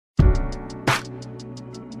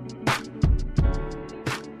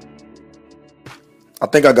I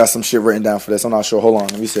think I got some shit written down for this. I'm not sure. Hold on.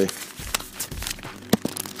 Let me see.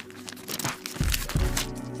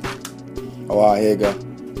 Oh, all right, here you go.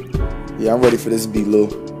 Yeah, I'm ready for this beat, Lou.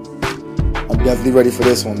 I'm definitely ready for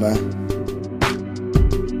this one, man.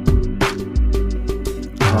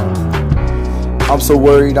 I'm so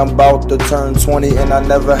worried I'm about to turn 20 and I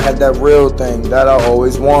never had that real thing that I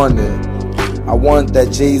always wanted. I want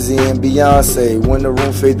that Jay-Z and Beyonce. When the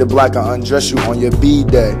room fade to black, I undress you on your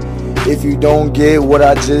B-day. If you don't get what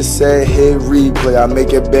I just said, hit replay. I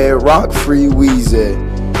make it bedrock free Weezy.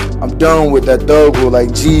 I'm done with that thug rule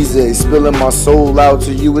like Jesus. Spilling my soul out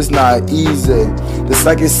to you is not easy. The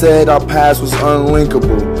psychic said our past was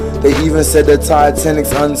unlinkable. They even said the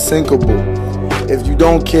Titanic's unsinkable. If you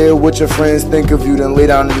don't care what your friends think of you, then lay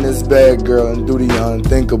down in this bed, girl, and do the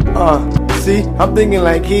unthinkable. See, I'm thinking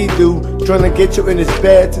like he do, trying to get you in his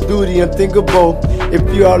bed to do the unthinkable. If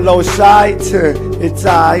you are a little shy, it's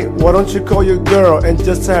I. Why don't you call your girl and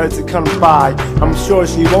just tell her to come by? I'm sure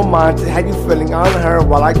she won't mind to have you feeling on her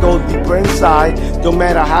while I go deeper inside. Don't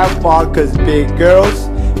matter how far, cause big girls,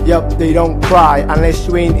 yup, they don't cry unless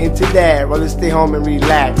you ain't into that. Rather stay home and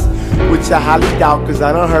relax, which I highly doubt, cause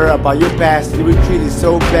I done heard about your past. You were treated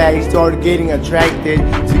so bad, you started getting attracted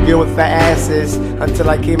to girls with fat asses until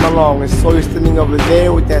I came along and saw you standing over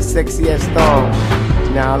there with that sexy ass thong.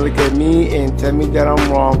 Now look at me and tell me that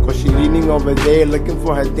I'm wrong, cause she leaning over there looking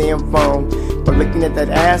for her damn phone. But looking at that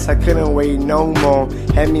ass, I couldn't wait no more.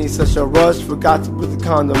 Had me in such a rush, forgot to put the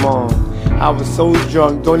condom on. I was so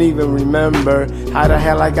drunk, don't even remember how the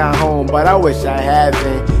hell I got home, but I wish I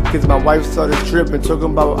hadn't, cause my wife started tripping,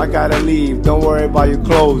 talking about I gotta leave, don't worry about your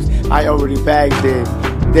clothes, I already bagged it.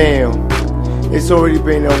 Damn, it's already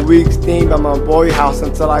been a week staying by my boy house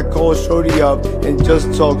until I called shorty up and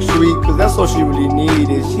just talk sweet, cause that's all she really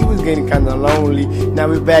needed. She was getting kinda lonely, now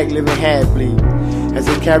we're back living happily. As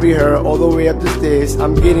I carry her all the way up the stairs,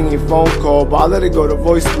 I'm getting a phone call, but I let it go to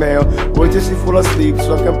voicemail. Wait till she fall asleep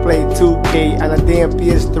so I can play 2K and a damn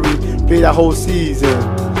PS3, play that whole season.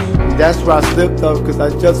 And that's where I slipped up, cause I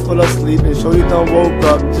just fell asleep and shorty done woke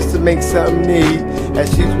up just to make something neat. As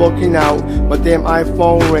she's walking out, my damn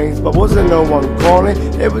iPhone rings, but wasn't no one calling,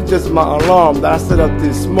 it was just my alarm that I set up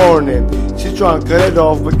this morning. She trying to cut it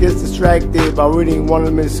off, but gets distracted by reading one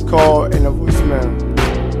of missed call and a voicemail.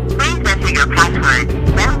 Your password,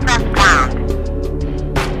 then press pound.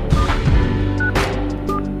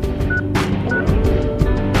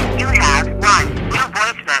 You have 1 new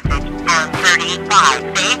voice message and 35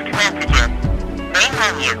 saved messages. Main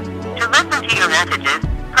menu. To listen to your messages,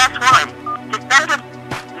 press 1. To send a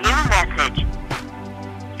new message.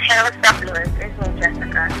 Hey, what's up, Louis? It's me,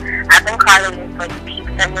 Jessica. I've been calling you, but you keep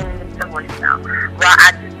sending me the voicemail. Well,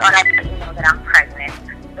 I just thought I'd let you know that I'm pregnant.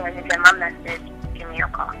 So when you get my message, give me a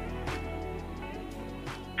call.